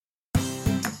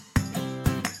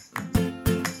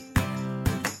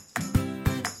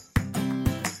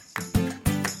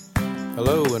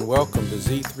Hello and welcome to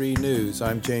Z3 News.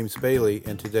 I'm James Bailey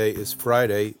and today is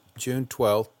Friday, June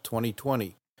 12th,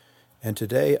 2020. And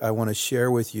today I want to share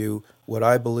with you what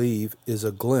I believe is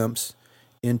a glimpse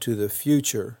into the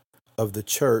future of the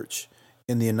church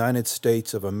in the United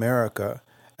States of America,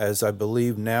 as I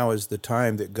believe now is the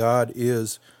time that God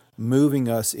is moving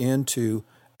us into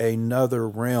another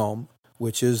realm,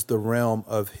 which is the realm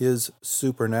of His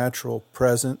supernatural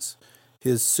presence,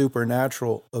 His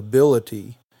supernatural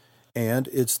ability, and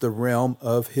it's the realm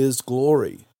of His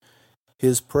glory,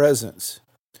 His presence.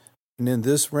 And in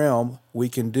this realm, we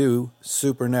can do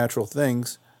supernatural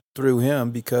things through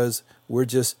Him because we're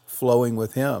just flowing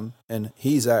with Him, and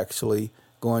He's actually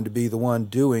going to be the one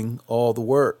doing all the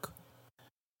work.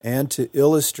 And to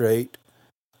illustrate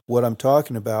what I'm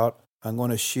talking about, I'm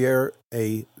going to share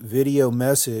a video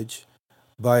message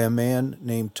by a man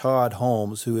named Todd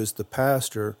Holmes, who is the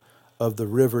pastor of the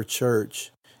River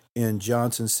Church in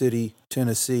Johnson City,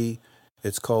 Tennessee.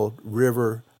 It's called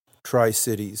River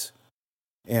Tri-Cities.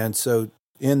 And so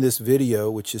in this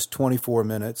video, which is 24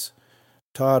 minutes,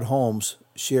 Todd Holmes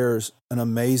shares an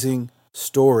amazing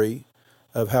story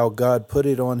of how God put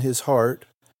it on his heart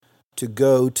to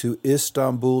go to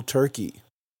Istanbul, Turkey.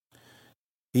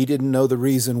 He didn't know the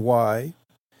reason why.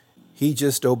 He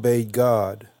just obeyed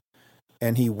God,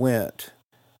 and he went.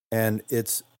 And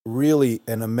it's really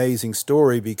an amazing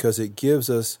story because it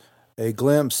gives us a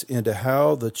glimpse into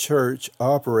how the church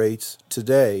operates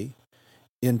today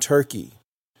in Turkey.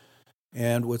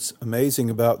 And what's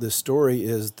amazing about this story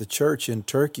is the church in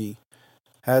Turkey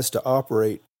has to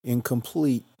operate in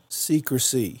complete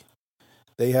secrecy.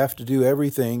 They have to do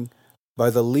everything by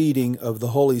the leading of the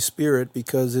Holy Spirit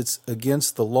because it's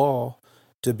against the law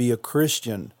to be a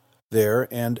Christian there,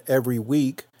 and every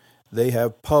week they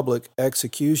have public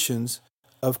executions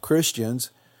of Christians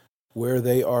where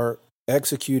they are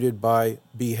executed by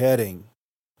beheading.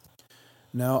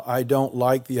 Now, I don't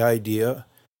like the idea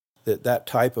that that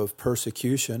type of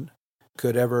persecution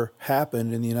could ever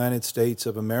happen in the United States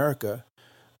of America,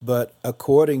 but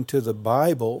according to the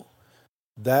Bible,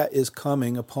 that is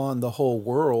coming upon the whole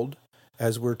world,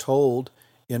 as we're told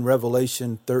in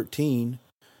Revelation 13.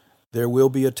 There will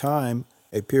be a time,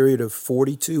 a period of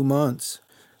 42 months,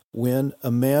 when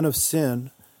a man of sin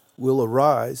will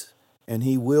arise, and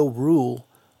he will rule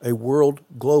a world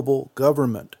global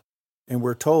government. And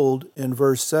we're told in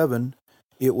verse 7,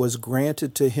 it was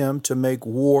granted to him to make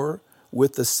war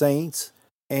with the saints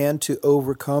and to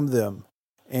overcome them.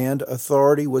 And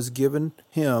authority was given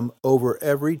him over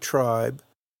every tribe,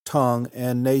 tongue,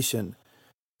 and nation.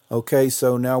 Okay,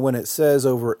 so now when it says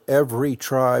over every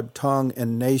tribe, tongue,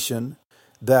 and nation,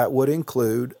 that would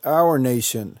include our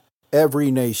nation,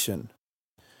 every nation.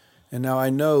 And now I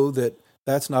know that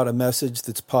that's not a message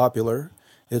that's popular.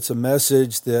 It's a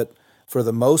message that, for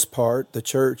the most part, the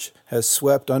church has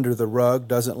swept under the rug,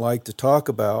 doesn't like to talk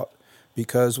about,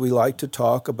 because we like to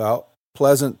talk about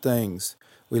pleasant things.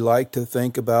 We like to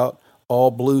think about all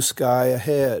blue sky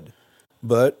ahead.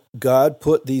 But God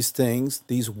put these things,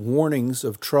 these warnings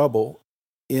of trouble,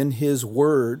 in His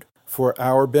Word for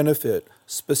our benefit,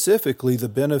 specifically the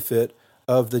benefit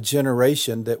of the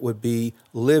generation that would be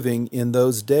living in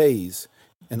those days.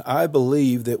 And I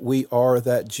believe that we are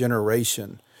that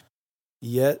generation.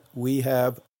 Yet we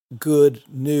have good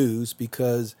news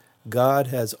because God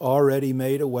has already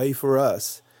made a way for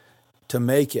us to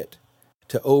make it,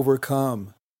 to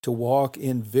overcome, to walk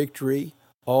in victory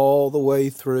all the way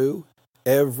through,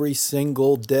 every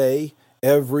single day,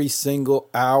 every single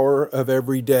hour of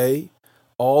every day,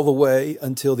 all the way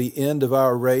until the end of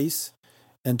our race,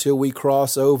 until we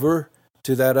cross over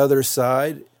to that other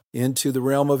side into the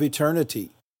realm of eternity.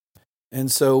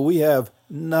 And so we have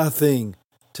nothing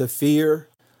to fear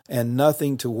and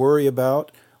nothing to worry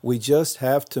about. We just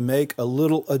have to make a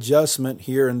little adjustment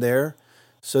here and there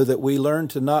so that we learn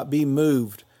to not be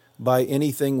moved by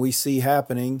anything we see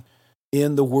happening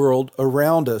in the world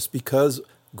around us, because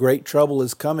great trouble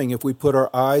is coming if we put our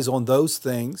eyes on those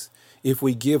things. If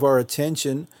we give our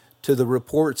attention to the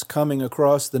reports coming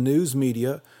across the news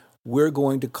media, we're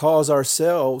going to cause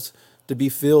ourselves to be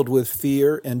filled with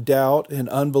fear and doubt and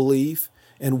unbelief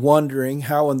and wondering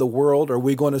how in the world are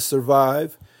we going to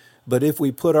survive. But if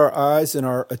we put our eyes and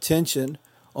our attention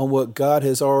on what God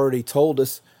has already told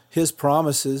us, His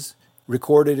promises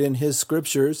recorded in His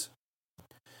scriptures,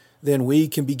 then we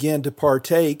can begin to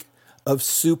partake of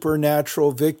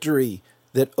supernatural victory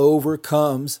that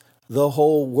overcomes the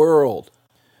whole world.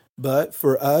 But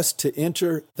for us to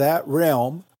enter that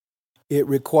realm, it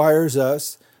requires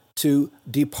us to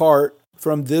depart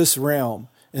from this realm.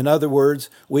 In other words,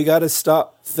 we got to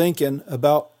stop thinking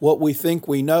about what we think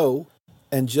we know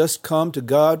and just come to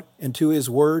God and to His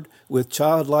Word with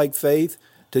childlike faith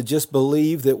to just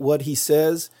believe that what He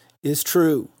says is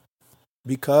true.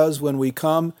 Because when we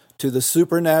come to the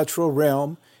supernatural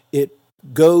realm, it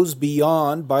goes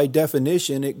beyond, by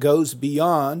definition, it goes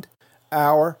beyond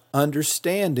our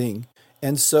understanding.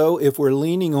 And so if we're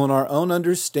leaning on our own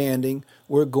understanding,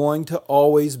 we're going to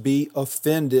always be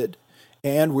offended,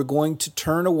 and we're going to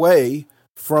turn away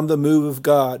from the move of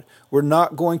God. We're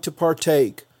not going to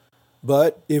partake.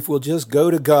 But if we'll just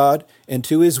go to God and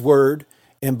to His Word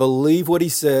and believe what He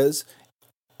says,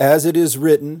 as it is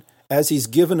written, as He's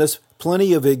given us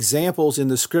plenty of examples in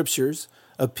the Scriptures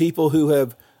of people who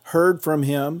have heard from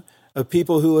Him, of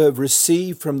people who have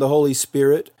received from the Holy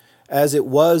Spirit, as it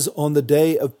was on the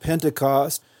day of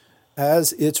Pentecost,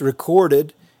 as it's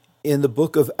recorded in the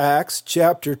book of Acts,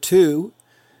 chapter 2,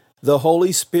 the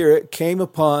Holy Spirit came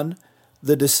upon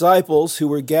the disciples who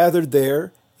were gathered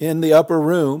there in the upper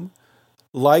room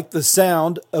like the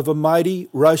sound of a mighty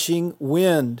rushing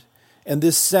wind. And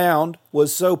this sound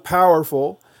was so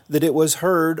powerful that it was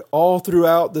heard all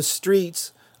throughout the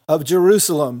streets of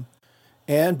Jerusalem.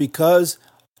 And because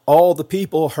all the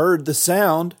people heard the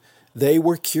sound, they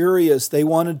were curious. They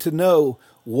wanted to know,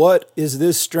 what is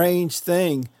this strange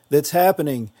thing that's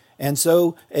happening? And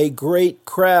so a great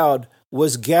crowd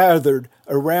was gathered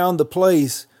around the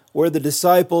place where the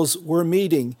disciples were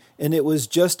meeting. And it was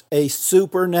just a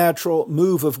supernatural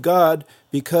move of God,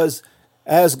 because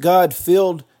as God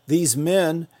filled these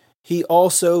men, He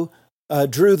also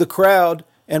drew the crowd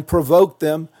and provoked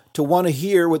them to want to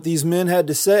hear what these men had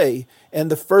to say.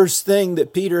 And the first thing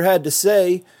that Peter had to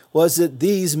say was that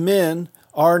these men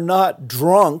are not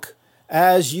drunk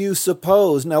as you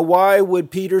suppose. Now, why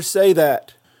would Peter say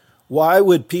that? Why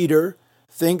would Peter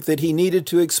think that he needed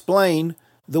to explain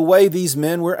the way these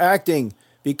men were acting?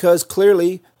 Because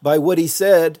clearly, by what he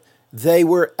said, they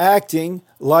were acting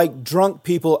like drunk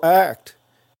people act.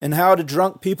 And how do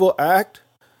drunk people act?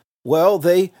 Well,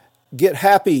 they get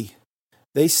happy.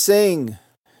 They sing.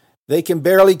 They can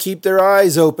barely keep their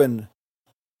eyes open.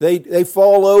 They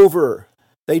fall over.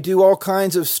 They do all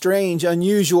kinds of strange,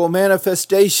 unusual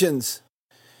manifestations.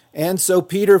 And so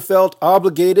Peter felt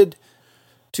obligated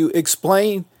to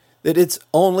explain that it's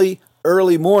only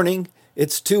early morning.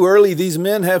 It's too early. These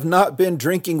men have not been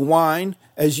drinking wine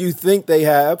as you think they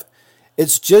have.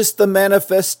 It's just the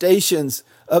manifestations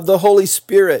of the Holy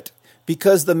Spirit,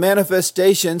 because the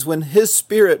manifestations, when His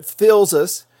Spirit fills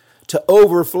us to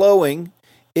overflowing,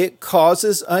 it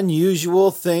causes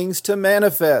unusual things to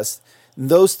manifest. And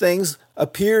those things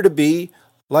appear to be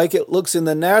like it looks in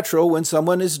the natural when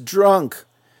someone is drunk.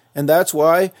 And that's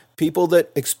why people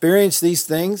that experience these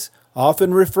things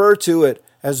often refer to it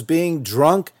as being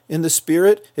drunk in the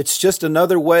Spirit. It's just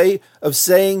another way of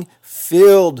saying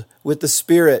filled with the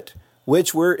Spirit,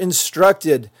 which we're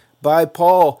instructed by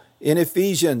Paul in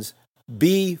Ephesians.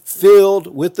 Be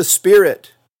filled with the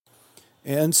Spirit.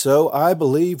 And so I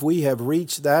believe we have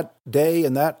reached that day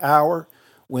and that hour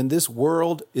when this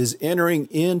world is entering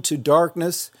into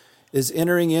darkness, is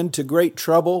entering into great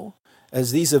trouble,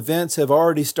 as these events have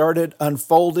already started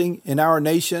unfolding in our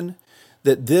nation,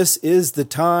 that this is the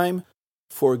time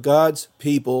for God's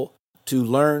people to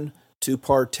learn to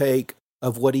partake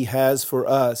of what He has for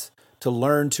us, to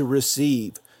learn to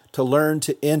receive, to learn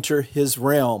to enter His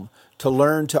realm, to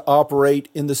learn to operate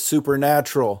in the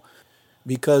supernatural,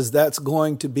 because that's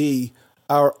going to be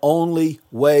our only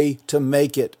way to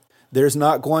make it. There's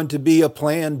not going to be a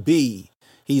plan B.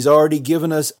 He's already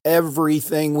given us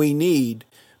everything we need,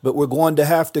 but we're going to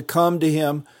have to come to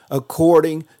Him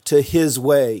according to His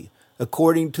way,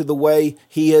 according to the way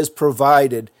He has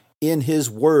provided in His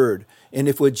Word. And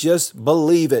if we just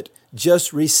believe it,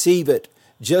 just receive it,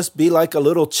 just be like a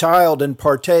little child and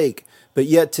partake. But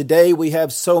yet today we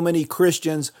have so many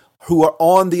Christians who are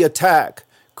on the attack,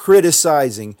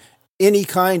 criticizing any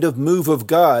kind of move of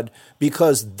God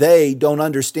because they don't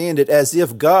understand it, as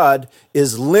if God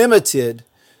is limited.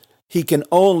 He can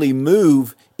only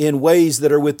move in ways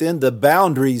that are within the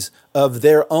boundaries of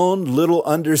their own little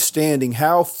understanding.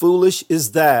 How foolish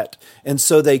is that? And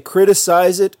so they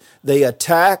criticize it, they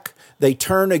attack, they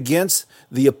turn against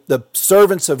the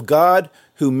servants of God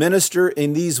who minister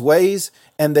in these ways,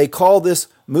 and they call this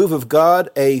move of God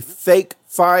a fake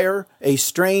fire, a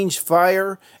strange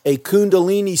fire, a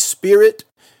Kundalini spirit,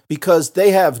 because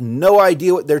they have no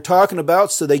idea what they're talking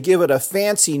about, so they give it a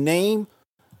fancy name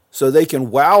so they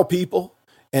can wow people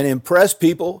and impress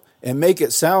people and make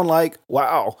it sound like,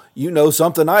 wow, you know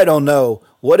something I don't know.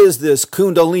 What does this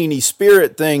Kundalini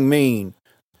spirit thing mean?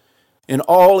 And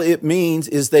all it means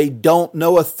is they don't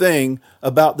know a thing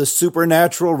about the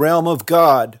supernatural realm of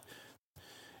God.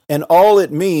 And all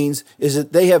it means is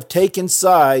that they have taken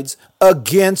sides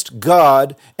against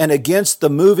God and against the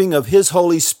moving of His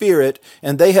Holy Spirit,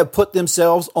 and they have put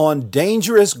themselves on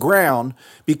dangerous ground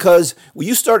because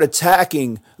you start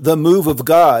attacking the move of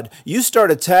God. You start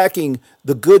attacking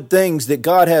the good things that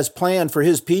God has planned for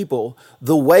His people,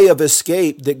 the way of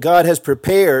escape that God has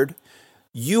prepared.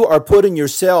 You are putting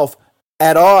yourself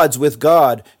at odds with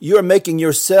God. You are making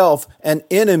yourself an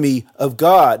enemy of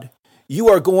God. You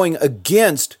are going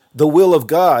against the will of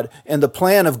God and the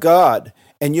plan of God,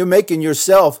 and you're making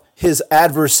yourself His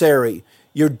adversary.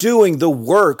 You're doing the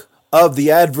work of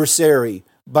the adversary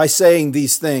by saying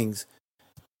these things.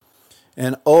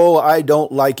 And I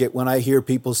don't like it when I hear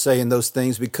people saying those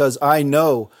things, because I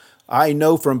know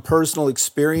from personal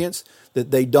experience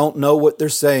that they don't know what they're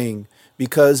saying.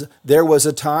 Because there was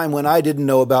a time when I didn't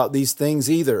know about these things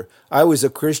either. I was a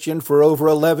Christian for over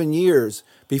 11 years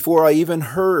before I even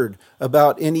heard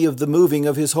about any of the moving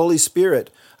of His Holy Spirit.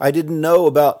 I didn't know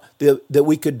about that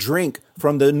we could drink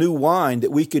from the new wine, that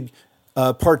we could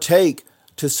partake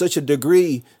to such a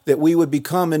degree that we would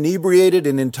become inebriated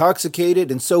and intoxicated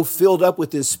and so filled up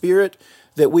with His Spirit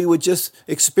that we would just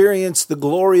experience the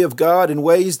glory of God in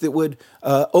ways that would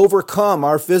overcome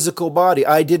our physical body.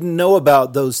 I didn't know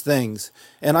about those things.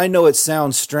 And I know it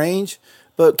sounds strange,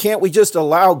 but can't we just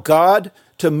allow God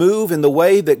to move in the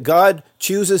way that God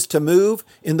chooses to move,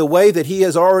 in the way that He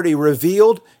has already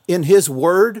revealed in His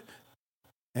Word?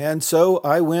 And so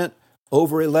I went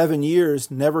over 11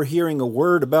 years never hearing a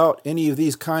word about any of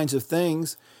these kinds of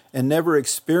things and never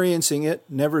experiencing it,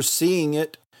 never seeing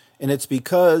it. And it's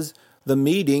because the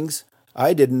meetings,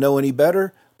 I didn't know any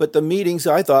better, but the meetings,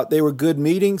 I thought they were good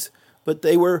meetings, but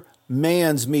they were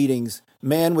man's meetings.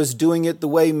 Man was doing it the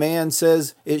way man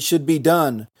says it should be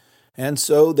done. And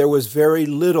so there was very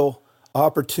little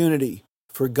opportunity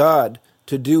for God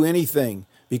to do anything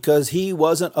because He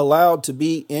wasn't allowed to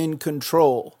be in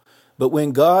control. But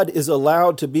when God is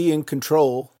allowed to be in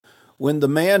control, when the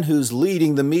man who's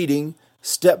leading the meeting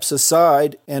steps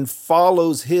aside and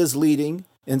follows His leading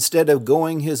instead of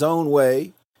going his own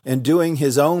way and doing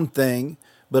his own thing,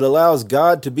 but allows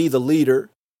God to be the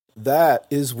leader, that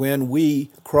is when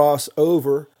we cross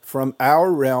over from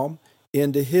our realm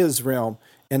into His realm.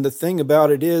 And the thing about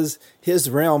it is,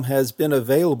 His realm has been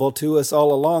available to us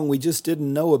all along. We just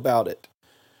didn't know about it.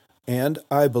 And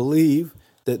I believe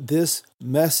that this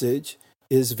message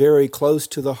is very close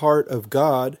to the heart of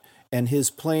God and His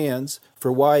plans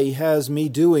for why He has me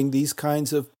doing these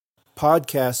kinds of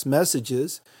podcast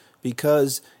messages,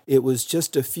 because it was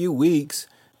just a few weeks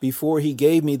before He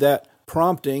gave me that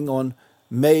prompting on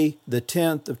May the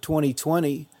 10th of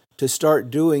 2020 to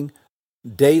start doing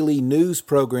daily news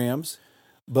programs.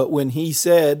 But when He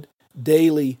said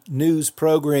daily news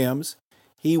programs,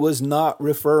 He was not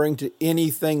referring to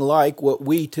anything like what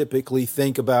we typically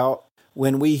think about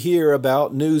when we hear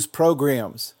about news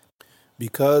programs,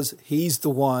 because He's the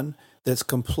one that's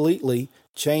completely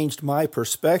changed my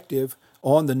perspective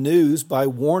on the news by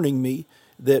warning me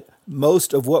that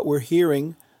most of what we're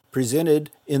hearing presented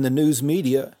in the news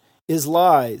media is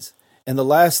lies. And the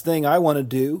last thing I want to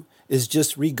do is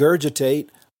just regurgitate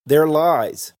their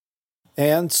lies.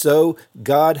 And so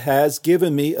God has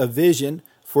given me a vision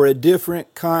for a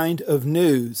different kind of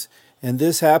news. And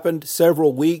this happened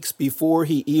several weeks before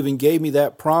He even gave me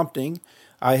that prompting.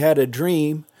 I had a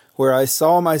dream where I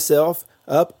saw myself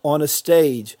up on a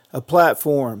stage, a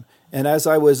platform. And as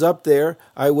I was up there,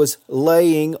 I was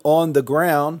laying on the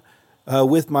ground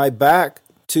with my back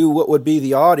to what would be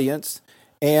the audience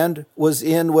and was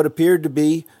in what appeared to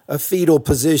be a fetal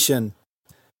position.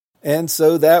 And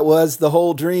so that was the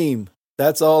whole dream.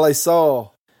 That's all I saw.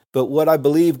 But what I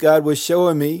believe God was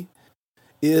showing me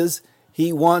is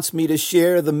He wants me to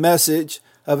share the message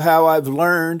of how I've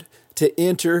learned to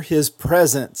enter His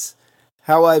presence,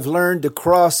 how I've learned to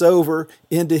cross over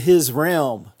into His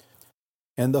realm.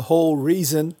 And the whole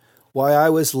reason why I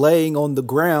was laying on the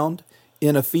ground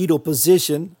in a fetal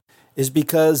position is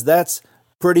because that's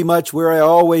pretty much where I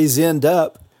always end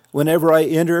up whenever I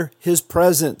enter His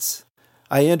presence.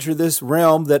 I enter this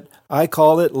realm that I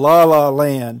call it La La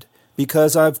Land,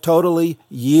 because I've totally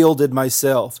yielded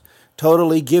myself,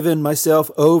 totally given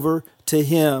myself over to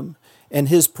Him, and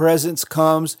His presence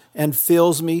comes and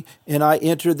fills me, and I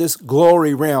enter this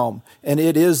glory realm, and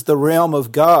it is the realm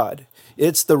of God.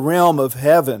 It's the realm of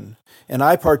heaven, and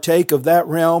I partake of that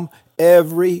realm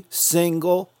every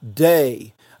single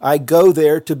day. I go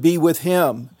there to be with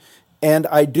Him, and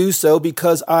I do so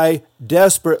because I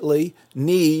desperately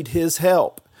need His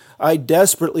help. I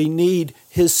desperately need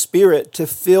His Spirit to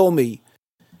fill me.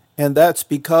 And that's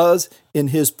because in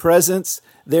His presence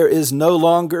there is no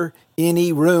longer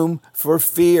any room for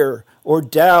fear or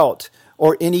doubt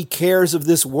or any cares of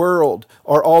this world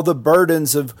or all the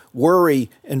burdens of worry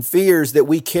and fears that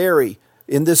we carry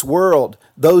in this world.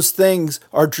 Those things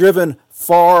are driven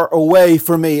far away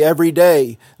from me every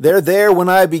day. They're there when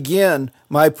I begin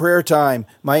my prayer time,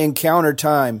 my encounter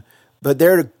time, but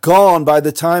they're gone by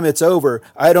the time it's over.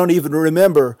 I don't even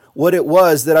remember what it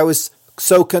was that I was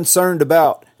so concerned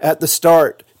about at the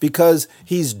start, because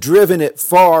He's driven it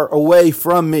far away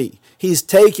from me. He's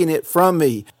taken it from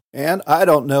me. And I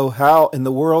don't know how in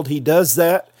the world He does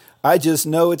that. I just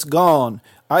know it's gone.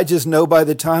 I just know by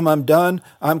the time I'm done,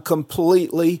 I'm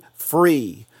completely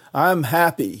free. I'm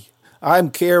happy.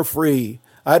 I'm carefree.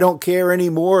 I don't care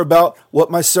anymore about what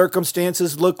my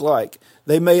circumstances look like.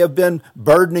 They may have been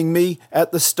burdening me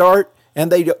at the start,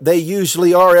 and they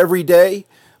usually are every day.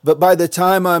 But by the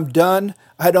time I'm done,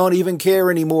 I don't even care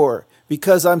anymore,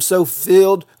 because I'm so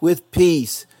filled with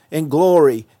peace and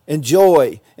glory and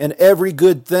joy and every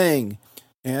good thing.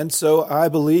 And so I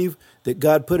believe that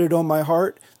God put it on my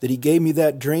heart, that He gave me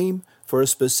that dream for a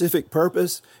specific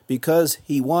purpose, because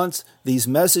He wants these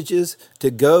messages to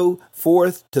go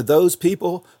forth to those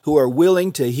people who are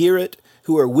willing to hear it,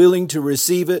 who are willing to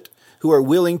receive it, who are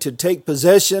willing to take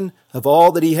possession of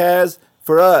all that He has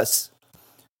for us.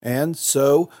 And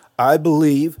so I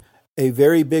believe a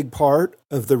very big part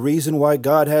of the reason why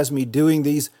God has me doing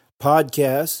these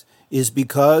podcasts is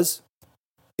because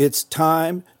it's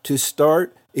time to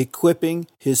start equipping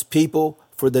His people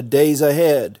for the days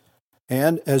ahead.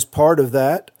 And as part of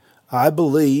that, I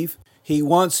believe He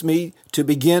wants me to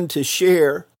begin to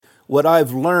share what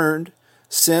I've learned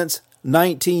since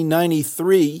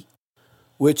 1993,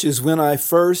 which is when I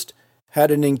first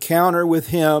had an encounter with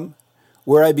Him,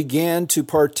 where I began to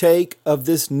partake of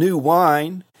this new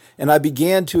wine, and I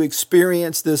began to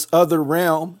experience this other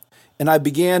realm, and I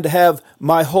began to have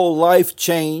my whole life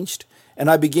changed, and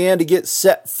I began to get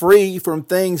set free from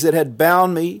things that had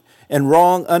bound me and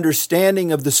wrong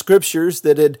understanding of the Scriptures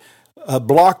that had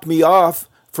blocked me off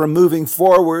from moving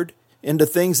forward into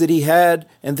things that He had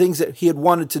and things that He had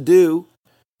wanted to do.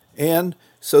 And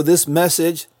so this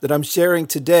message that I'm sharing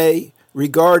today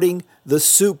regarding the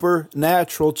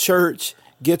supernatural church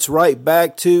gets right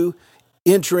back to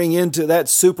entering into that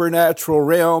supernatural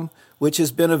realm which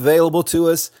has been available to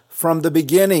us from the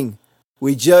beginning.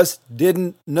 We just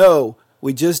didn't know.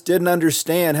 We just didn't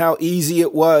understand how easy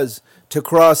it was to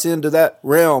cross into that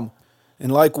realm.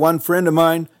 And like one friend of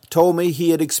mine told me,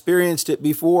 he had experienced it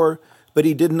before, but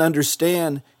he didn't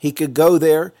understand he could go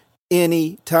there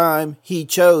any time he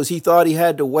chose. He thought he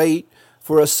had to wait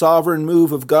for a sovereign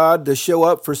move of God to show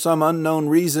up for some unknown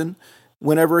reason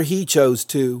whenever He chose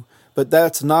to. But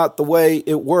that's not the way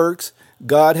it works.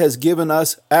 God has given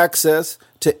us access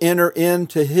to enter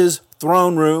into His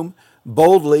throne room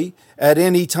boldly at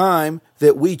any time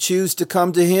that we choose to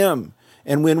come to Him.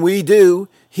 And when we do,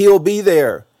 He'll be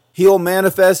there. He'll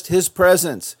manifest His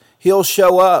presence. He'll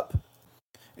show up.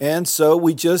 And so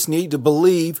we just need to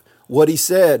believe what He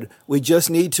said. We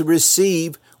just need to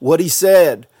receive what He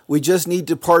said. We just need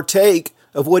to partake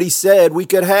of what He said we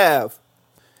could have.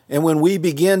 And when we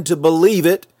begin to believe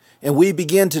it, and we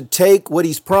begin to take what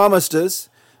He's promised us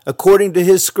according to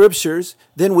His Scriptures,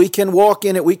 then we can walk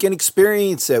in it, we can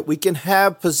experience it, we can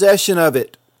have possession of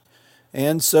it.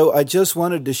 And so I just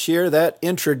wanted to share that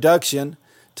introduction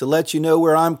to let you know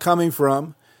where I'm coming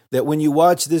from, that when you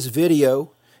watch this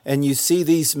video and you see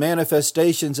these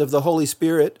manifestations of the Holy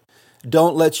Spirit,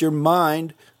 don't let your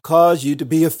mind cause you to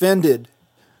be offended.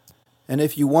 And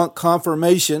if you want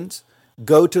confirmations,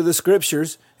 go to the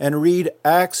Scriptures and read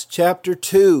Acts chapter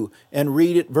 2 and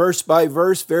read it verse by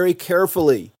verse very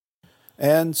carefully.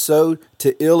 And so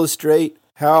to illustrate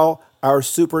how our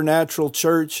supernatural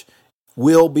church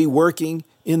will be working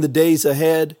in the days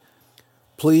ahead,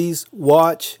 please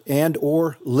watch and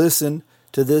or listen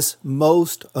to this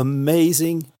most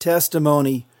amazing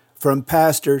testimony from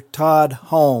Pastor Todd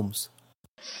Holmes.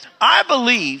 I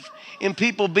believe in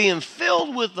people being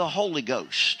filled with the Holy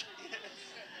Ghost.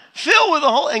 Filled with the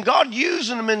Holy, and God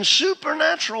using them in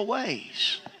supernatural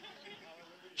ways.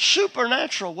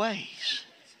 Supernatural ways.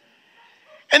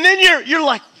 And then you're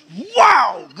like,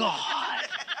 wow, God.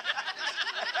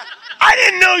 I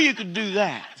didn't know you could do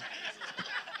that.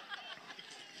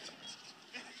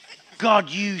 God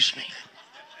used me.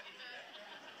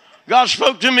 God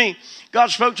spoke to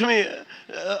me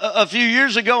a few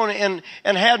years ago and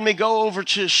had me go over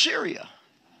to Syria.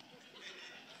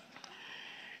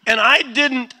 And I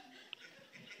didn't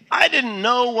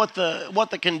know what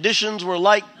the conditions were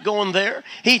like going there.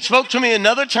 He spoke to me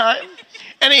another time,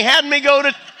 and He had me go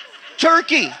to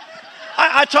Turkey.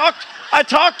 I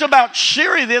talked about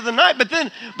Syria the other night, but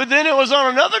then it was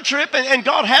on another trip, and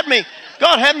God had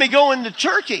me go into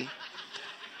Turkey.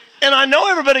 And I know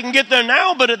everybody can get there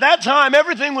now, but at that time,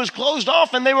 everything was closed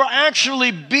off, and they were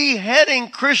actually beheading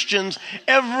Christians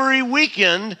every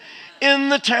weekend in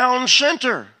the town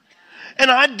center. And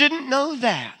I didn't know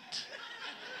that.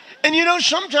 And you know,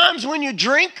 sometimes when you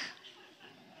drink,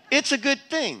 it's a good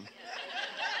thing.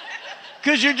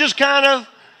 Because you're just kind of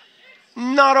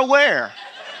not aware.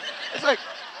 It's like,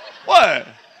 what?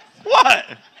 What?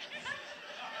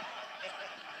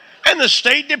 And the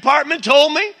State Department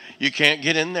told me, you can't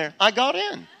get in there. I got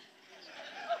in.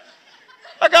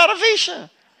 I got a visa.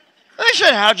 They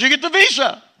said, how'd you get the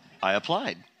visa? I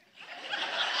applied.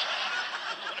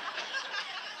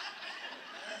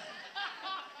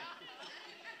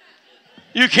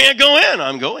 You can't go in.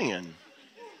 I'm going in.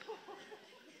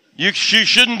 You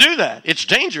shouldn't do that. It's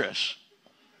dangerous.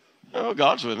 Oh,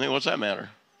 God's with me. What's that matter?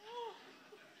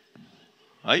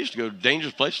 I used to go to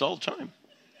dangerous places all the time.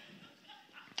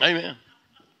 Amen.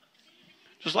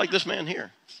 Just like this man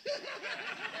here.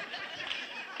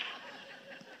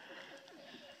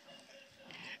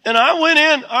 And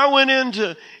I went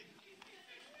into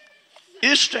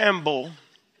Istanbul.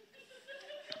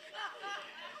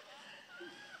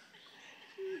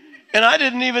 And I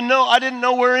didn't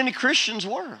know where any Christians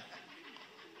were.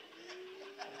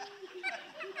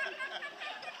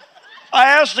 I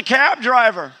asked the cab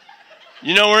driver,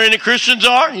 you know where any Christians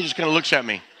are? He just kind of looks at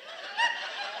me.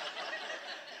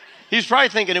 He's probably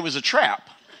thinking it was a trap.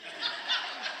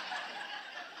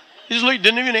 He just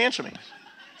didn't even answer me.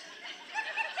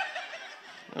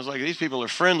 I was like, these people are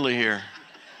friendly here.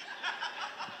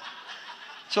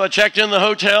 So I checked in the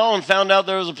hotel and found out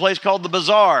there was a place called the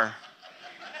Bazaar.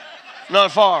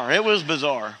 Not far. It was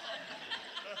bizarre.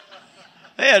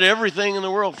 They had everything in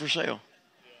the world for sale.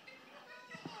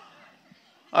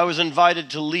 I was invited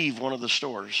to leave one of the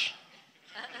stores.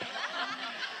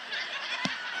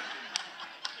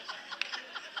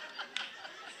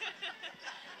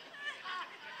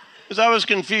 Because I was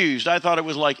confused. I thought it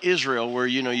was like Israel where,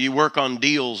 you know, you work on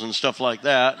deals and stuff like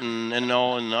that. And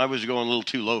I was going a little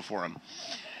too low for them.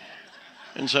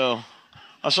 And so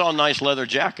I saw a nice leather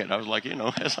jacket. I was like, you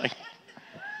know, it's like,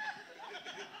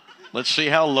 let's see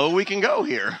how low we can go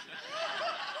here.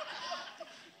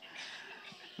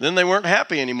 Then they weren't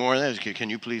happy anymore. They said, can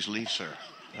you please leave, sir?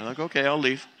 I'm like, okay, I'll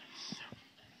leave.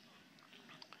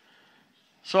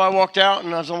 So I walked out,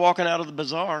 and I was walking out of the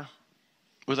bazaar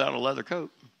without a leather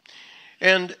coat.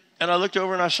 And I looked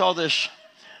over and I saw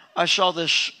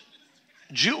this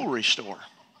jewelry store.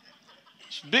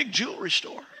 This big jewelry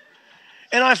store.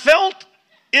 And I felt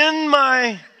in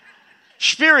my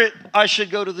spirit I should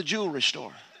go to the jewelry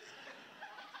store.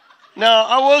 Now,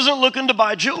 I wasn't looking to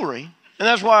buy jewelry, and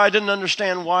that's why I didn't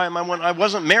understand why I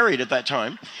wasn't married at that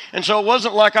time. And so it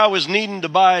wasn't like I was needing to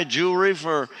buy jewelry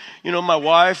for, you know, my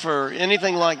wife or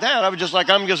anything like that. I was just like,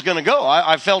 I'm just going to go.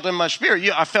 I felt in my spirit.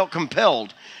 I felt compelled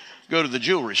to go to the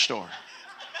jewelry store.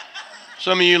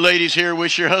 Some of you ladies here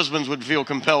wish your husbands would feel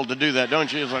compelled to do that,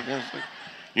 don't you? It's like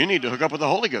you need to hook up with the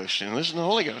Holy Ghost and listen to the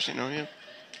Holy Ghost, you know. Yeah.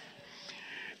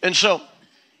 And so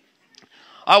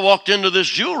I walked into this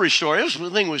jewelry store.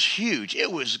 The thing was huge.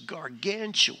 It was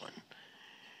gargantuan.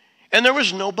 And there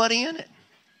was nobody in it.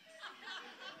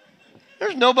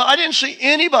 There's nobody. I didn't see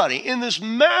anybody in this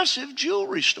massive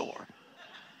jewelry store.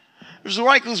 It was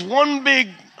like this one big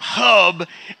hub,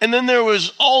 and then there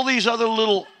was all these other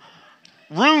little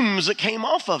rooms that came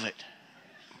off of it.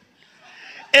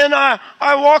 And I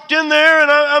walked in there,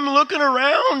 and I'm looking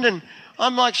around, and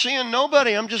I'm like seeing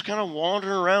nobody. I'm just kind of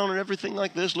wandering around and everything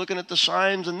like this, looking at the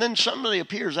signs. And then somebody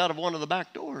appears out of one of the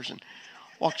back doors and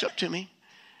walks up to me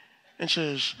and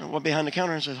says, behind the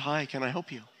counter, and says, hi, can I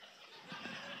help you?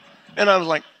 And I was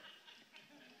like,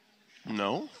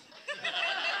 no.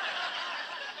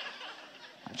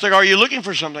 It's like, are you looking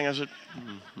for something? I said,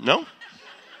 no,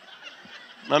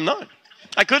 I'm not.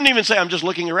 I couldn't even say I'm just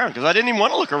looking around because I didn't even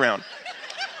want to look around.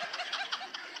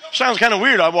 Sounds kind of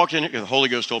weird. I walked in here. The Holy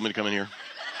Ghost told me to come in here.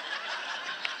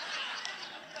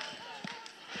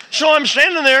 So I'm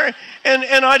standing there,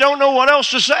 and I don't know what else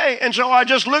to say. And so I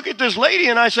just look at this lady,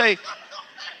 and I say,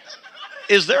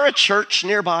 is there a church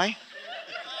nearby?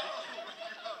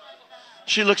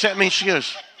 She looks at me, and she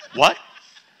goes, what?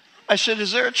 I said,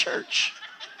 is there a church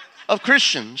of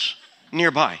Christians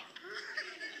nearby?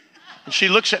 And she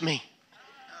looks at me,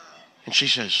 and she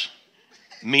says,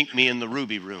 meet me in the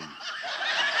Ruby Room.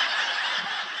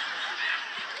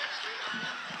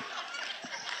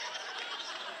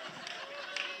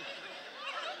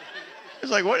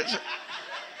 It's like, what is it?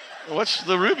 What's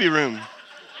the Ruby Room?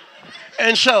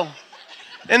 And so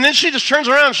And then she just turns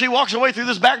around and she walks away through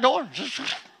this back door.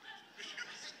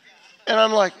 And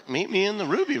I'm like, meet me in the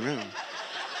ruby room.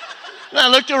 And I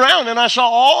looked around and I saw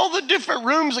all the different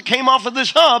rooms that came off of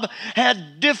this hub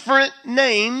had different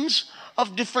names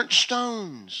of different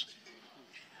stones.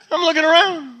 I'm looking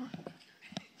around.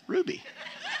 Ruby.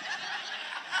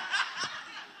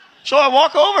 So I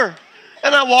walk over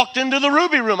and I walked into the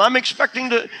ruby room. I'm expecting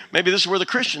to, maybe this is where the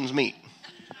Christians meet.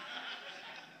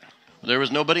 There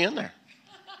was nobody in there.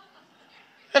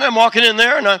 And I'm walking in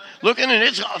there and I'm looking and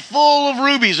it's full of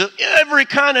rubies, of every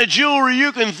kind of jewelry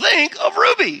you can think of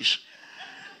rubies.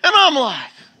 And I'm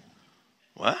like,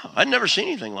 wow, I'd never seen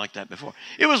anything like that before.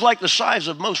 It was like the size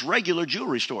of most regular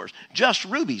jewelry stores, just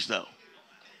rubies though.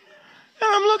 And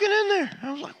I'm looking in there.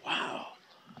 I was like, wow.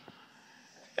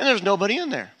 And there's nobody in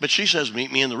there. But she says,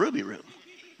 meet me in the ruby room.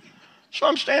 So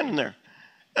I'm standing there.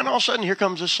 And all of a sudden, here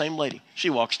comes this same lady. She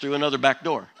walks through another back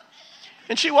door.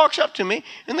 And she walks up to me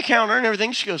in the counter and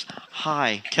everything. She goes,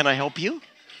 hi, can I help you?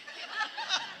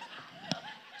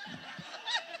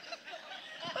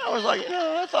 I was like,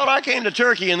 I thought I came to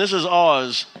Turkey and this is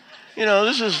Oz.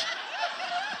 This is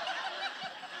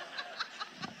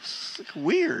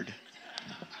weird.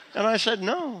 And I said,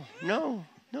 no.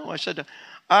 I said,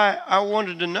 I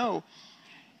wanted to know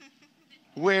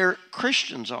where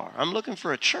Christians are. I'm looking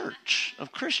for a church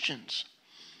of Christians.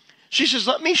 She says,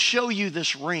 let me show you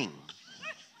this ring.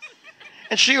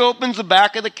 And she opens the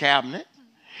back of the cabinet.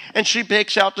 And she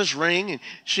picks out this ring, and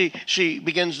she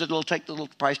begins to take the little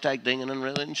price tag thing and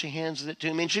unravel it, and she hands it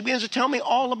to me, and she begins to tell me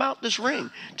all about this ring.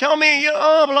 Tell me,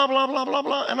 blah, blah, blah, blah,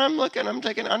 blah. And I'm not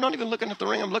even looking at the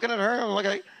ring. I'm looking at her, and I'm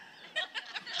looking at,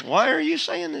 why are you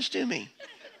saying this to me?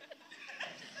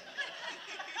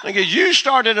 Because you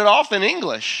started it off in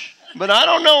English, but I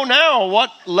don't know now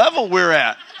what level we're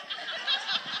at.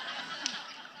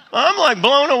 I'm like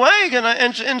blown away,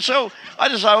 and so I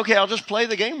decided, okay, I'll just play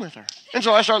the game with her. And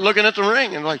so I start looking at the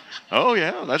ring and like, oh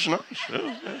yeah, that's nice.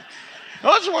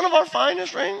 Oh, it's one of our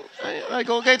finest rings. I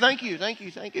go, okay, thank you.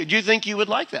 Do you think you would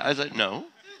like that? I said, no.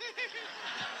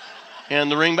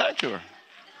 Hand the ring back to her.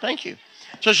 Thank you.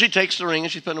 So she takes the ring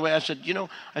and she's putting it away. I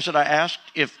said, I asked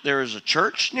if there is a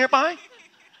church nearby.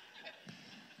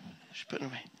 She put it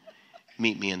away.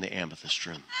 Meet me in the amethyst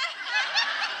room.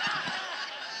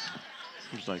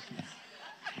 I was like,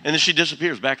 and then she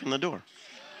disappears back in the door.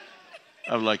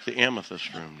 I was like, the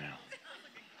amethyst room now.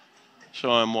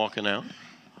 So I'm walking out,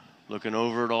 looking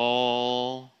over at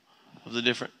all of the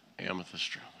different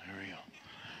amethyst room. Here we go.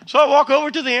 So I walk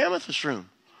over to the amethyst room.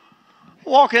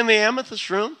 Walk in the amethyst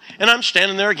room, and I'm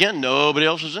standing there again. Nobody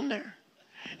else is in there.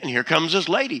 And here comes this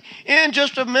lady. In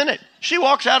just a minute, she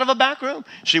walks out of a back room.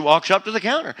 She walks up to the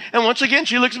counter. And once again,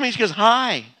 she looks at me. She goes,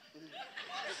 hi.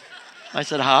 I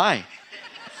said, hi.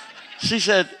 She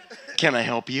said, can I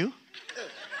help you?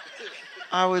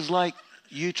 I was like,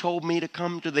 you told me to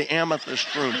come to the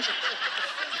amethyst room.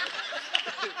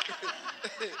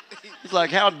 It's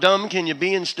like, how dumb can you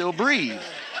be and still breathe?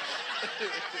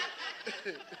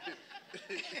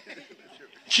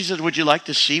 She said, would you like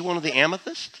to see one of the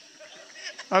amethysts?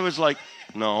 I was like,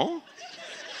 no.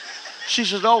 She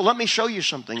said, oh, let me show you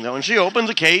something, though. And she opens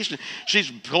the case, and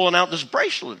she's pulling out this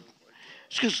bracelet.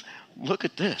 She goes, look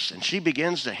at this. And she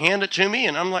begins to hand it to me,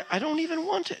 and I'm like, I don't even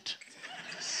want it.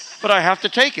 But I have to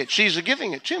take it. She's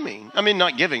giving it to me. I mean,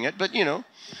 not giving it, but,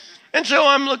 And so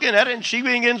I'm looking at it, and she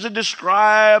begins to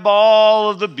describe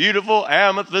all of the beautiful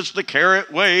amethyst, the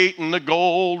carat weight, and the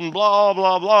gold, and blah,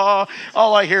 blah, blah.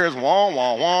 All I hear is wah,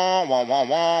 wah, wah, wah, wah,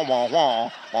 wah, wah,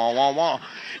 wah, wah, wah, wah.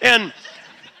 And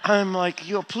I'm like,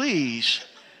 please.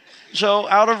 So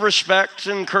out of respect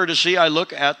and courtesy, I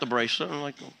look at the bracelet, and I'm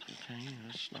like, okay,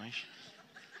 that's nice.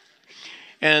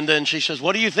 And then she says,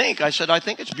 what do you think? I said, I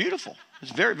think it's beautiful.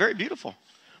 It's very, very beautiful.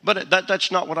 But that's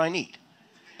not what I need.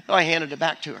 So I handed it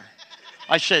back to her.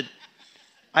 I said,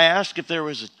 I asked if there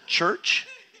was a church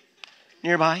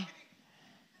nearby.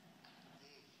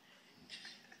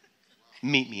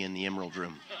 Meet me in the emerald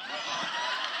room.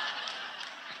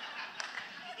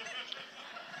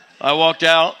 I walked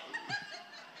out,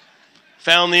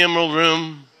 found the emerald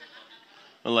room.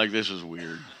 I'm like, this is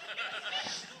weird.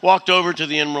 Walked over to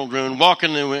the emerald room, walk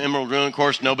in the emerald room. Of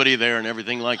course, nobody there and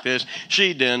everything like this.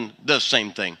 She then does the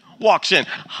same thing. Walks in.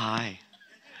 Hi.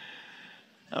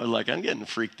 I was like, I'm getting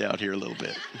freaked out here a little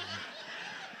bit.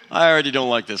 I already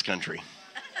don't like this country.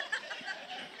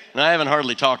 And I haven't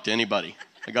hardly talked to anybody.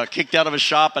 I got kicked out of a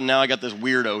shop, and now I got this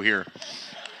weirdo here.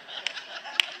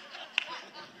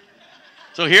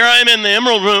 So here I am in the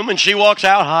emerald room, and she walks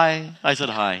out. Hi. I said,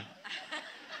 hi.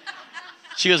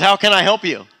 She goes, how can I help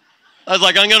you? I was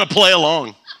like, I'm going to play along.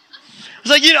 I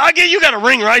was like, you got a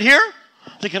ring right here?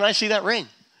 I said, can I see that ring?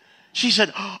 She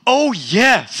said, oh,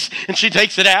 yes. And she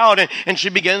takes it out and she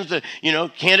begins to,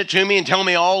 hand it to me and tell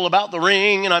me all about the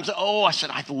ring. And I said,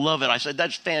 I love it. I said,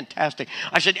 that's fantastic.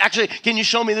 I said, actually, can you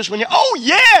show me this one? Oh,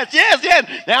 yes.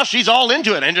 Now she's all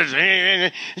into it.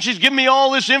 And she's giving me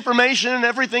all this information and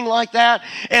everything like that.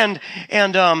 And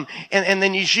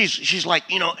then she's like,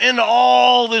 into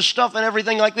all this stuff and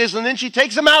everything like this. And then she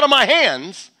takes them out of my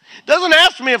hands, doesn't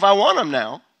ask me if I want them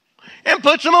now, and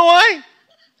puts them away.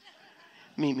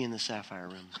 Meet me in the sapphire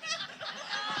room.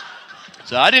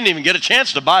 So I didn't even get a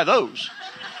chance to buy those.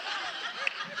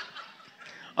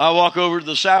 I walk over to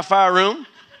the sapphire room.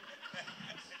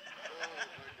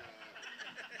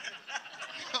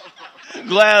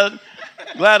 Glad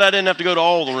I didn't have to go to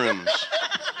all the rooms.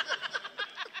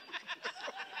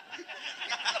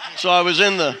 So I was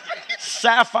in the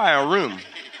sapphire room.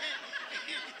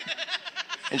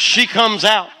 And she comes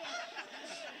out.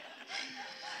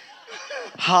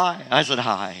 Hi. I said,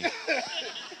 hi.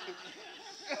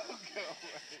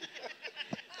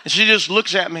 And she just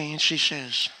looks at me and she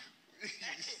says,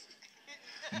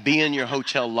 be in your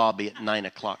hotel lobby at 9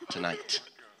 o'clock tonight.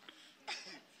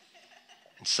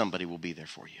 And somebody will be there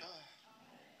for you.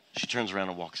 She turns around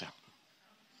and walks out.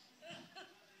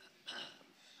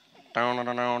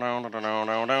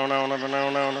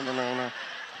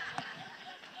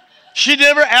 She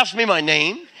never asked me my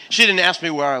name. She didn't ask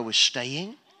me where I was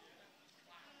staying.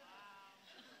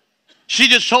 She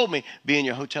just told me, be in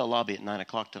your hotel lobby at 9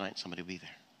 o'clock tonight. Somebody will be there.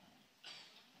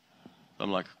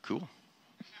 I'm like, cool.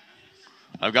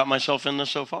 I've got myself in this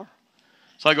so far.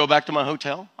 So I go back to my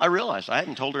hotel. I realized I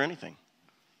hadn't told her anything.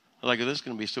 I was like, this is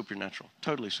going to be supernatural.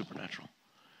 Totally supernatural.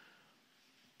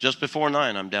 Just before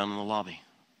 9, I'm down in the lobby.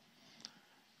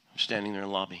 I'm standing there in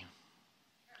the lobby.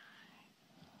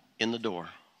 In the door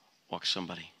walks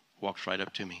somebody. Walks right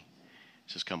up to me.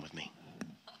 Says, come with me.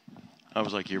 I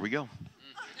was like, here we go.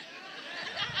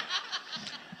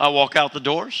 I walk out the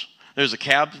doors. There's a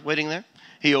cab waiting there.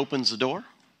 He opens the door.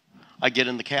 I get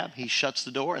in the cab. He shuts the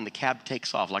door, and the cab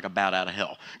takes off like a bat out of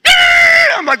hell.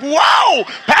 I'm like, wow,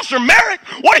 Pastor Merrick,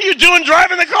 what are you doing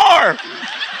driving the car?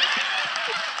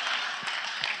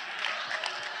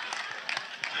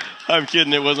 I'm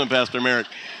kidding. It wasn't Pastor Merrick.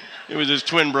 It was his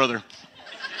twin brother.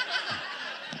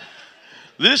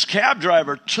 This cab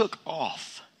driver took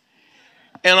off.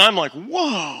 And I'm like,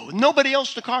 whoa, nobody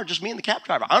else in the car, just me and the cab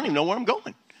driver. I don't even know where I'm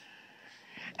going.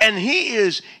 And he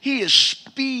is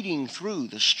speeding through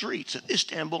the streets of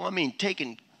Istanbul. I mean,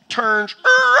 taking turns,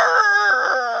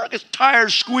 his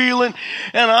tires squealing,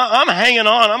 and I'm hanging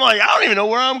on. I'm like, I don't even know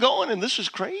where I'm going, and this is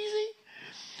crazy.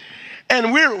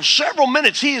 And we're several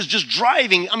minutes, he is just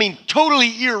driving, I mean,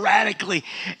 totally erratically.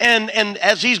 And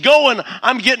as he's going,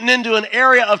 I'm getting into an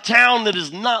area of town that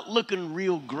is not looking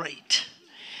real great.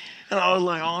 And I was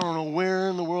like, I don't know where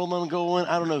in the world I'm going.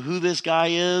 I don't know who this guy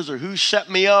is or who set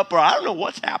me up, or I don't know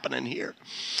what's happening here.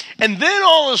 And then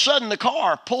all of a sudden the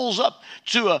car pulls up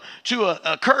to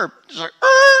a curb. It's like,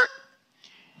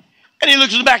 and he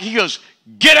looks in the back and he goes,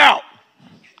 get out.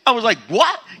 I was like,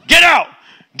 what? Get out.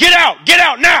 Get out. Get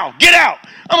out now. Get out.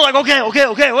 I'm like,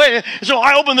 okay, wait. So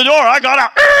I opened the door. I got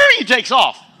out. He takes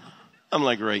off. I'm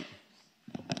like, great.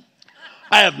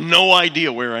 I have no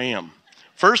idea where I am.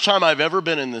 First time I've ever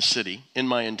been in this city in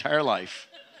my entire life.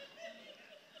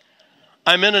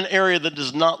 I'm in an area that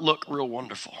does not look real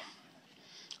wonderful.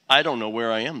 I don't know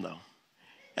where I am, though.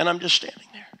 And I'm just standing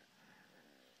there.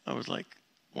 I was like,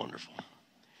 wonderful.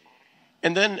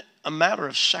 And then a matter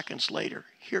of seconds later,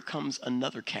 here comes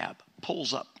another cab,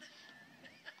 pulls up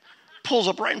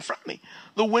right in front of me.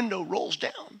 The window rolls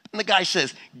down, and the guy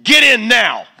says, get in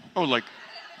now. I was like,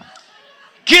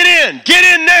 get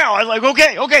in now. I was like,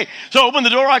 okay. So I opened the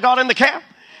door, I got in the cab.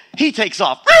 He takes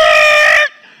off.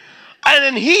 And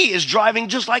then he is driving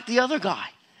just like the other guy.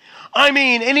 I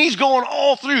mean, and he's going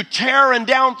all through, tearing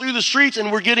down through the streets, and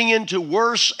we're getting into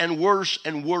worse and worse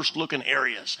and worse looking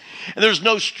areas. And there's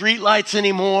no street lights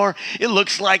anymore. It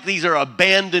looks like these are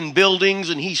abandoned buildings,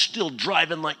 and he's still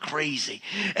driving like crazy.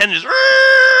 And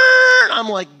I'm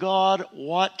like, God,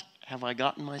 what have I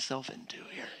gotten myself into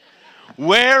here?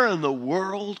 Where in the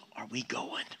world are we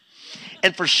going?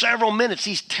 And for several minutes,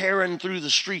 he's tearing through the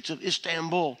streets of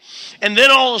Istanbul. And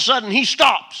then all of a sudden, he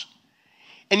stops.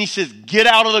 And he says, get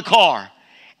out of the car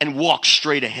and walk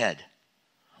straight ahead.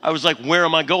 I was like, where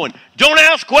am I going? Don't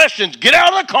ask questions. Get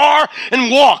out of the car and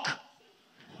walk.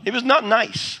 It was not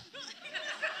nice.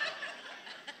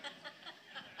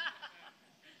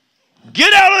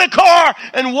 Get out of the car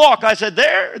and walk. I said,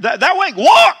 there, that way,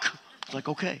 walk. I was like,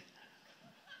 okay.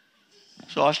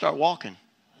 So I start walking.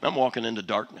 I'm walking into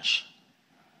darkness.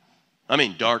 I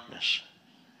mean, darkness.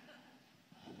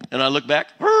 And I look back.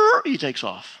 He takes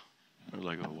off. I was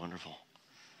like, oh, wonderful.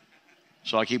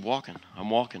 So I keep walking. I'm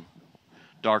walking.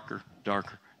 Darker,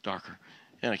 darker, darker.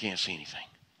 And I can't see anything.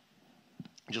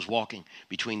 I'm just walking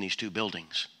between these two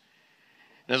buildings.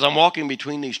 And as I'm walking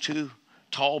between these two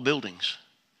tall buildings,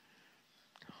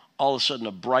 all of a sudden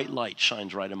a bright light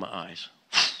shines right in my eyes.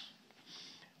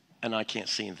 And I can't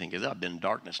see anything because I've been in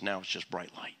darkness. Now it's just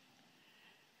bright light.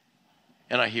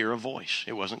 And I hear a voice.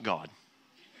 It wasn't God.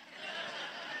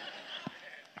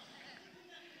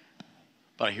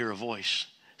 But I hear a voice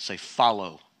say,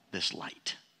 follow this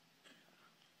light.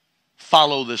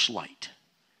 Follow this light.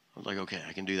 I was like, okay,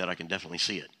 I can do that. I can definitely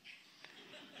see it.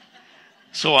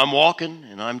 So I'm walking,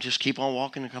 and I'm just keep on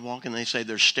walking and I'm walking. And they say,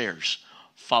 there's stairs.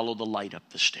 Follow the light up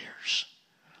the stairs.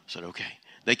 I said, okay.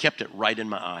 They kept it right in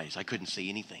my eyes. I couldn't see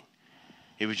anything.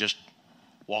 It was just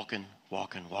walking,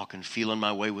 walking, walking, feeling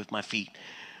my way with my feet,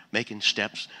 making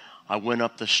steps. I went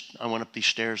up these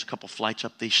stairs, a couple flights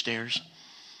up these stairs.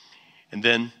 And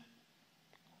then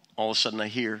all of a sudden I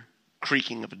hear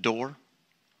creaking of a door,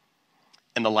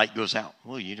 and the light goes out.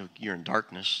 Well, you're in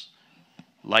darkness.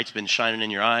 Light's been shining in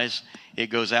your eyes. It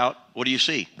goes out. What do you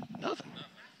see? Nothing.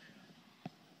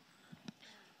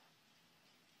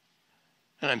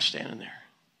 And I'm standing there.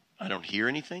 I don't hear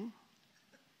anything.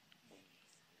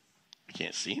 I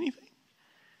can't see anything.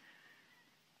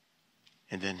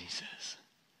 And then he says,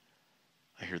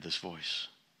 I hear this voice.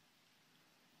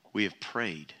 We have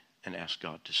prayed and asked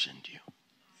God to send you.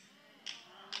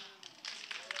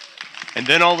 And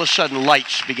then all of a sudden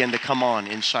lights began to come on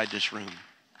inside this room.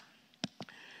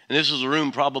 And this is a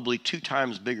room probably 2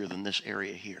 times bigger than this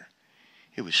area here.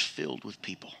 It was filled with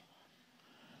people.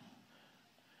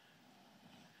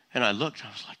 And I looked, I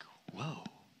was like, whoa.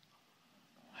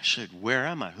 I said, where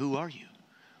am I? Who are you?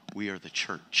 We are the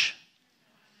church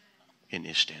in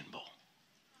Istanbul.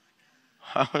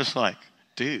 I was like,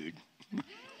 dude,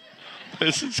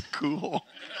 this is cool.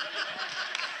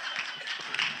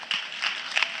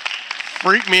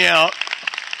 Freaked me out.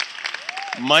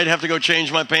 Might have to go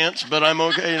change my pants, but I'm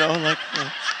okay,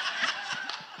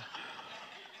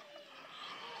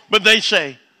 But they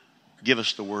say, give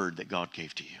us the word that God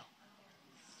gave to you.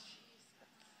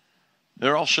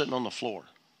 They're all sitting on the floor.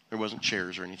 There wasn't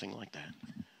chairs or anything like that.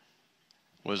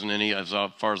 Wasn't any, as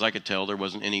far as I could tell, there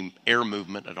wasn't any air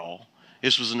movement at all.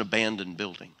 This was an abandoned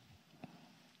building.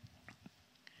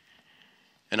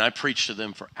 And I preached to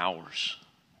them for hours.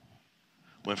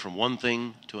 Went from one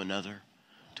thing to another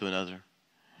to another.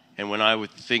 And when I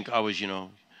would think I was,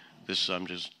 I'm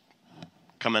just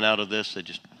coming out of this, they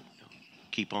just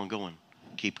keep on going.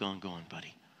 Keep on going,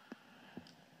 buddy.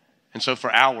 And so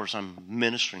for hours I'm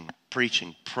ministering,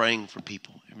 preaching, praying for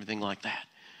people, everything like that.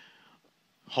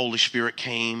 Holy Spirit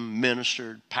came,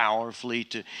 ministered powerfully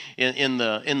in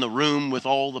the room with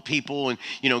all the people,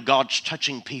 and God's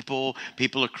touching people.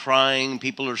 People are crying,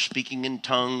 people are speaking in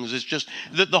tongues. It's just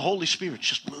the Holy Spirit's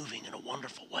just moving in a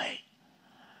wonderful way.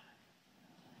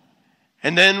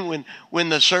 And then when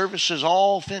the service is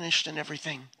all finished and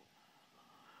everything,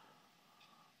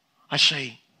 I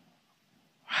say,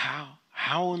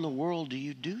 how in the world do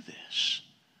you do this?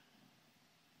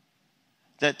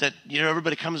 That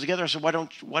everybody comes together. I said, why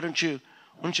don't you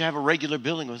have a regular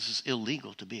building? Well, this is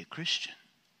illegal to be a Christian.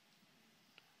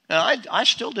 And I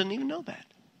still didn't even know that.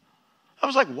 I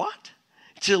was like, what?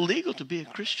 It's illegal to be a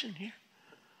Christian here?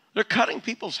 They're cutting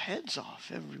people's heads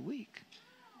off every week.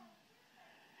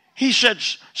 He said,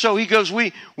 so he goes,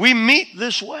 we meet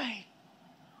this way.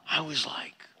 I was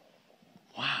like,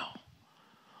 wow.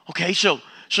 Okay, so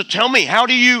tell me, how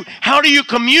do you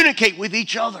communicate with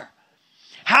each other?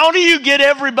 How do you get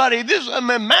everybody? This is a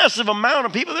massive amount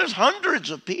of people. There's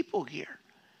hundreds of people here.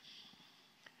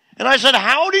 And I said,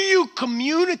 how do you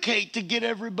communicate to get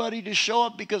everybody to show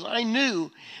up? Because I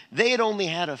knew they had only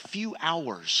had a few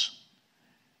hours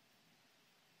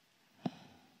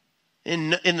in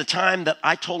the time that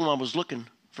I told them I was looking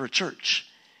for a church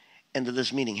and that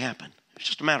this meeting happened. It's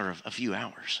just a matter of a few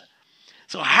hours.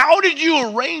 So how did you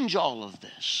arrange all of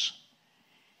this?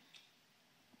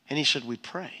 And he said, we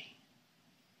pray.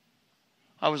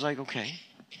 I was like, okay,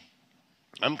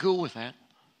 I'm cool with that.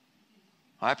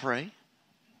 I pray.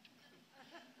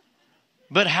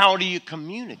 But how do you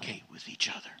communicate with each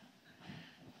other?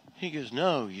 He goes,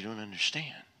 no, you don't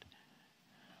understand.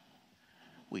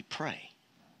 We pray.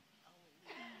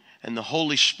 And the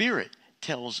Holy Spirit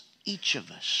tells each of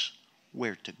us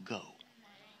where to go.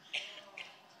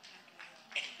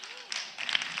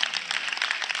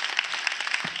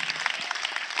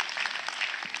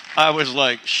 I was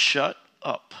like, shut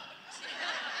up.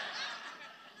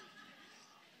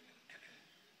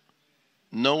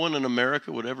 No one in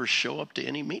America would ever show up to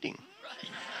any meeting.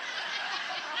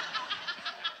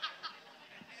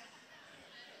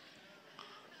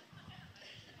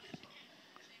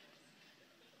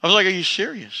 I was like, are you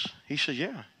serious? He said,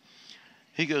 yeah.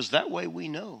 He goes, that way we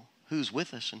know who's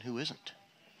with us and who isn't.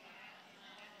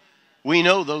 We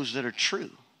know those that are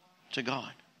true to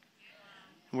God.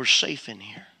 We're safe in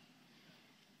here.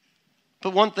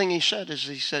 But one thing he said is,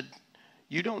 he said,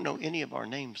 you don't know any of our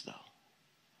names though.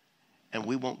 And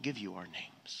we won't give you our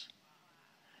names.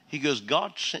 He goes,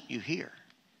 God sent you here.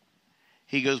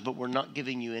 He goes, but we're not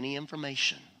giving you any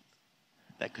information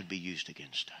that could be used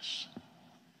against us.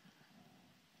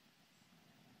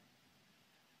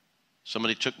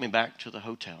 Somebody took me back to the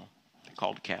hotel. They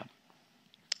called a cab.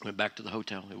 Went back to the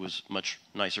hotel. It was a much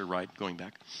nicer ride going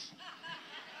back.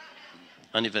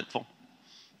 Uneventful.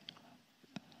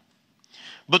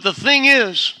 But the thing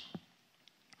is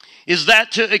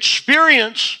that to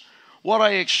experience what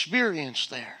I experienced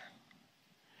there,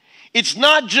 it's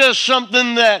not just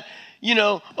something that,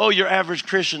 oh, your average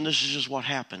Christian, this is just what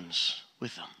happens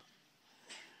with them.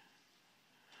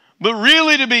 But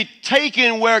really to be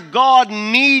taken where God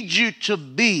needs you to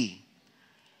be,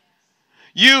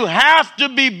 you have to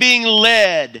be being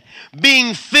led,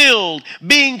 being filled,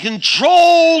 being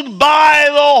controlled by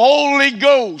the Holy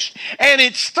Ghost. And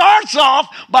it starts off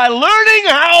by learning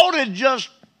how to just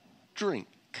drink.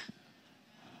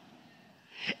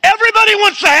 Everybody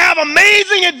wants to have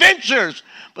amazing adventures,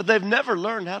 but they've never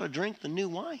learned how to drink the new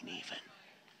wine even.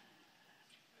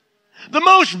 The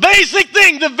most basic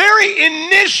thing, the very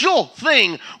initial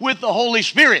thing with the Holy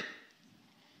Spirit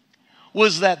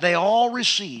was that they all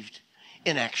received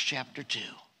in Acts chapter 2.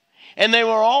 And they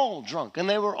were all drunk and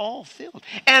they were all filled.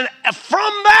 And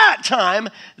from that time,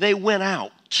 they went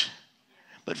out.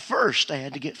 But first, they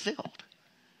had to get filled.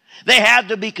 They had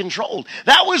to be controlled.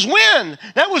 That was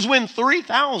when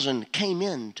 3,000 came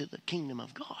into the kingdom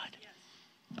of God.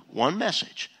 One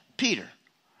message, Peter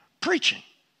preaching.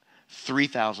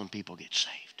 3,000 people get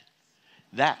saved.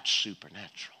 That's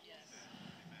supernatural.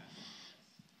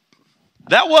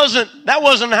 That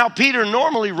wasn't how Peter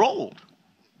normally rolled.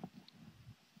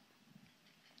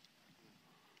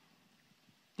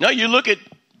 Now you look at,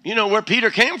 where Peter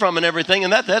came from and everything,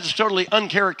 and that's totally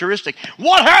uncharacteristic.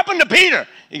 What happened to Peter?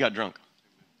 He got drunk.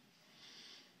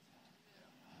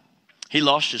 He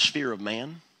lost his fear of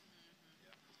man.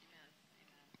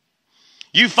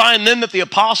 You find then that the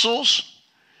apostles,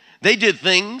 they did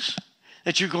things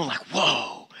that you're going like,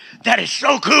 whoa, that is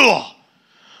so cool.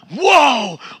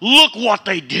 Whoa, look what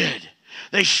they did.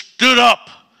 They stood up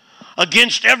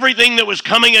against everything that was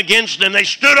coming against them. They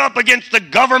stood up against the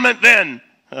government then.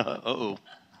 Uh-oh.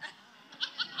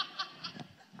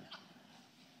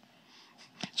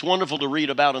 It's wonderful to read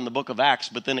about in the book of Acts,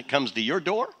 but then it comes to your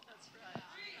door.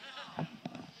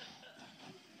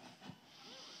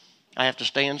 I have to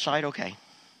stay inside? Okay.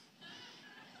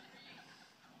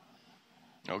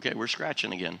 Okay, we're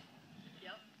scratching again.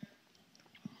 Yep.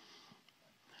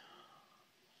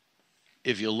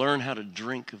 If you learn how to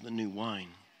drink of the new wine,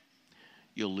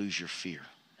 you'll lose your fear.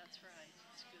 That's right.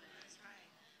 That's good. That's right.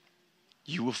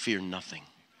 You will fear nothing.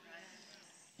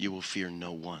 You will fear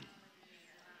no one.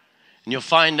 And you'll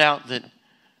find out that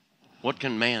what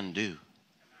can man do?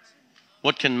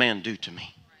 What can man do to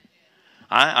me?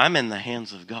 I'm in the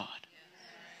hands of God.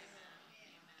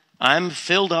 I'm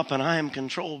filled up and I am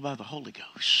controlled by the Holy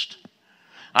Ghost.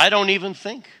 I don't even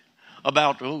think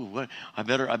about, I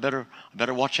better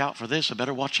watch out for this. I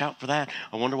better watch out for that.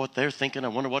 I wonder what they're thinking. I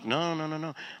wonder what,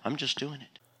 no. I'm just doing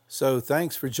it. So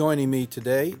thanks for joining me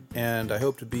today, and I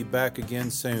hope to be back again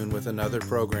soon with another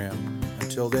program.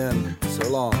 Until then, so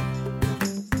long.